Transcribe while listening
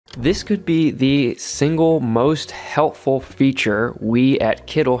This could be the single most helpful feature we at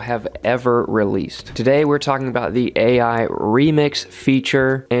Kittl have ever released. Today we're talking about the AI remix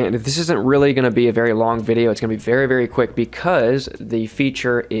feature, and this isn't really going to be a very long video. It's going to be very, very quick because the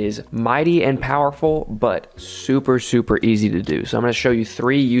feature is mighty and powerful, but super, super easy to do. So I'm going to show you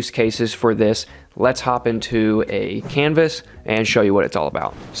 3 use cases for this. Let's hop into a canvas and show you what it's all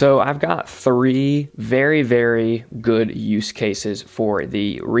about. So I've got 3 very, very good use cases for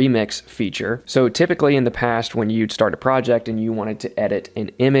the remix feature. So typically in the past, when you'd start a project and you wanted to edit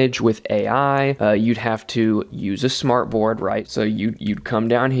an image with AI, you'd have to use a smartboard, right? So you'd come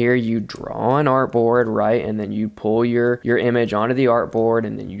down here, you draw an artboard, right? And then you pull your image onto the artboard,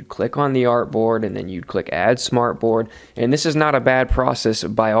 and then you click on the artboard, and then you'd click add smartboard. And this is not a bad process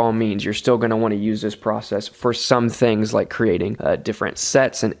by all means. You're still gonna wanna use this process for some things like creating different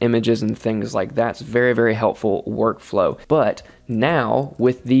sets and images and things like that. It's very, very helpful workflow. But now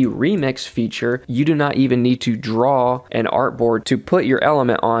with the remix feature, you do not even need to draw an artboard to put your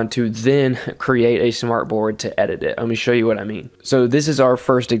element on to then create a smartboard to edit it. Let me show you what I mean. So this is our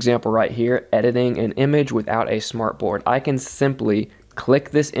first example right here, editing an image without a smartboard. I can simply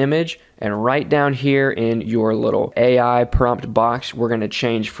click this image, and right down here in your little AI prompt box, we're going to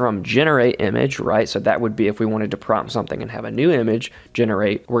change from generate image, right? So that would be if we wanted to prompt something and have a new image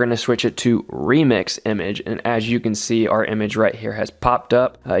generate. We're going to switch it to remix image. And as you can see, our image right here has popped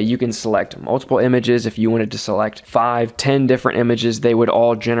up. You can select multiple images. If you wanted to select 5, 10 different images, they would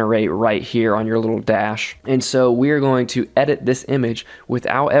all generate right here on your little dash. And so we're going to edit this image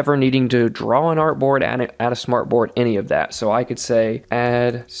without ever needing to draw an artboard, add a smartboard, any of that. So I could say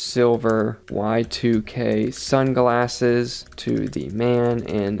add silver Y2K sunglasses to the man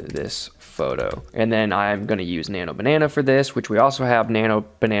in this photo. And then I'm going to use Nano Banana for this, which we also have Nano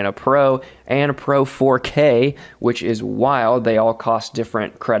Banana Pro and Pro 4K, which is wild. They all cost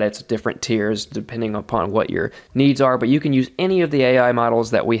different credits, different tiers, depending upon what your needs are. But you can use any of the AI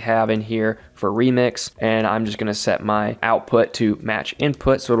models that we have in here for remix. And I'm just going to set my output to match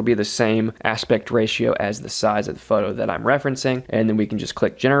input. So it'll be the same aspect ratio as the size of the photo that I'm referencing. And then we can just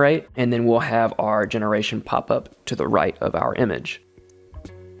click generate, and then we'll have our generation pop up to the right of our image.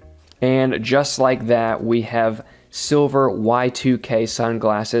 And just like that, we have silver Y2K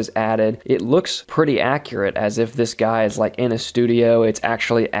sunglasses added. It looks pretty accurate, as if this guy is like in a studio. It's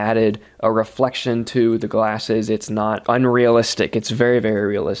actually added a reflection to the glasses. It's not unrealistic. It's very, very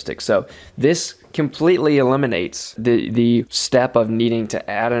realistic. So this completely eliminates the step of needing to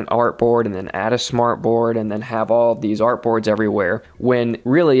add an artboard and then add a smartboard and then have all these artboards everywhere, when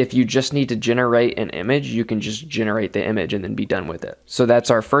really if you just need to generate an image, you can just generate the image and then be done with it. So that's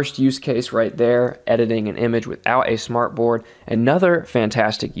our first use case right there, editing an image without a smartboard. Another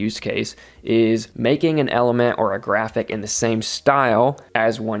fantastic use case is making an element or a graphic in the same style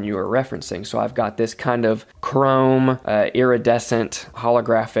as one you are referencing. So I've got this kind of chrome iridescent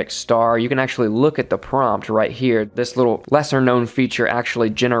holographic star. You can actually look at the prompt right here. This little lesser known feature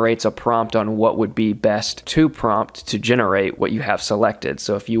actually generates a prompt on what would be best to prompt to generate what you have selected.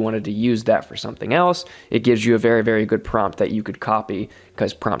 So if you wanted to use that for something else, it gives you a very, very good prompt that you could copy,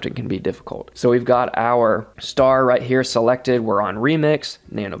 because prompting can be difficult. So we've got our star right here selected. We're on remix,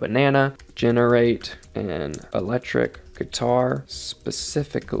 Nano Banana, generate an electric guitar,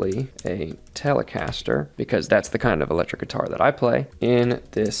 specifically a Telecaster, because that's the kind of electric guitar that I play, in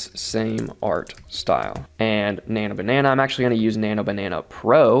this same art style. And Nano Banana, I'm actually going to use Nano Banana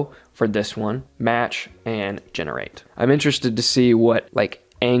Pro for this one, match and generate. I'm interested to see what like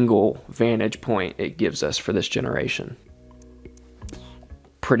angle vantage point it gives us for this generation.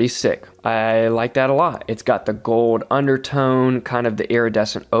 Pretty sick. I like that a lot. It's got the gold undertone, kind of the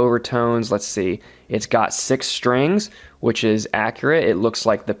iridescent overtones. Let's see. It's got 6 strings, which is accurate. It looks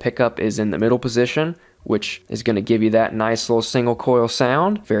like the pickup is in the middle position, which is going to give you that nice little single coil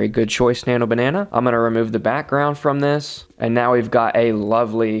sound. Very good choice, Nano Banana. I'm going to remove the background from this. And now we've got a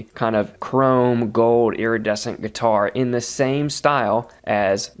lovely kind of chrome gold iridescent guitar in the same style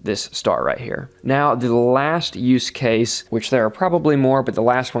as this star right here. Now, the last use case, which there are probably more, but the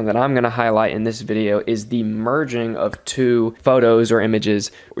last one that I'm going to highlight in this video is the merging of 2 photos or images,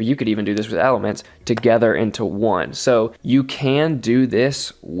 or you could even do this with elements, together into one. So you can do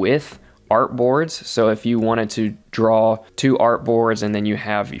this with artboards. So if you wanted to draw 2 artboards and then you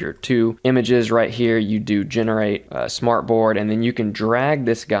have your 2 images right here, you do generate a smartboard, and then you can drag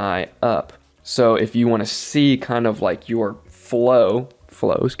this guy up. So if you want to see kind of like your flow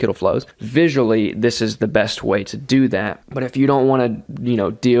flows, Kittl flows. Visually, this is the best way to do that. But if you don't want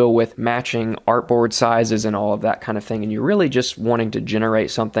to, deal with matching artboard sizes and all of that kind of thing, and you're really just wanting to generate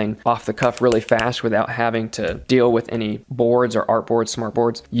something off the cuff really fast without having to deal with any boards or artboards, smart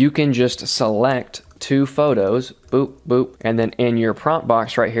boards, you can just select 2 photos, boop, boop, and then in your prompt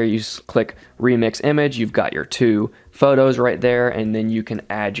box right here, you click remix image, you've got your 2 photos right there, and then you can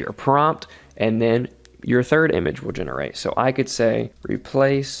add your prompt, and then your third image will generate. So I could say,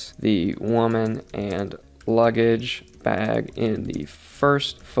 replace the woman and luggage bag in the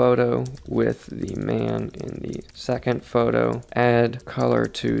first photo with the man in the second photo, add color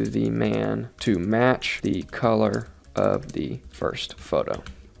to the man to match the color of the first photo,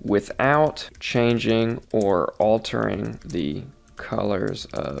 without changing or altering the colors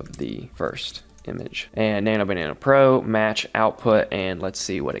of the first image. And Nano Banana Pro, match output, and let's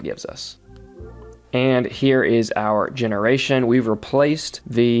see what it gives us. And here is our generation. We've replaced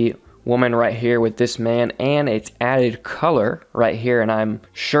the woman right here with this man, and it's added color right here, and I'm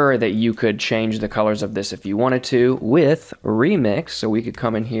sure that you could change the colors of this if you wanted to with remix. So we could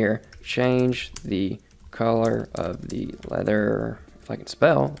come in here, change the color of the leather, if I can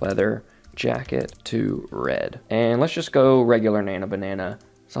spell, leather jacket to red. And let's just go regular Nano Banana,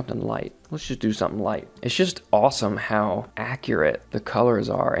 something light. Let's just do something light. It's just awesome how accurate the colors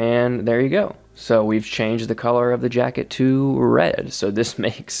are, and there you go. So we've changed the color of the jacket to red. So this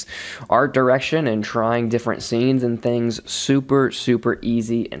makes art direction and trying different scenes and things super, super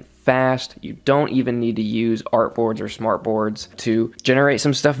easy and fast. You don't even need to use artboards or smart boards to generate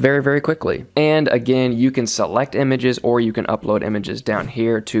some stuff very, very quickly. And again, you can select images or you can upload images down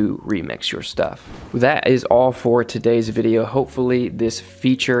here to remix your stuff. That is all for today's video. Hopefully this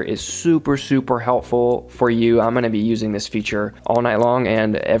feature is super, super helpful for you. I'm going to be using this feature all night long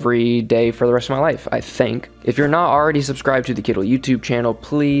and every day for the rest of my life, I think. If you're not already subscribed to the Kittl YouTube channel,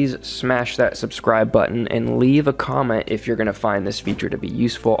 please smash that subscribe button and leave a comment if you're going to find this feature to be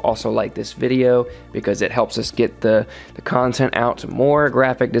useful. Also like this video because it helps us get the content out to more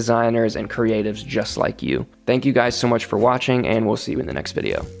graphic designers and creatives just like you. Thank you guys so much for watching, and we'll see you in the next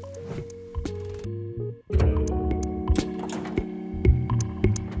video.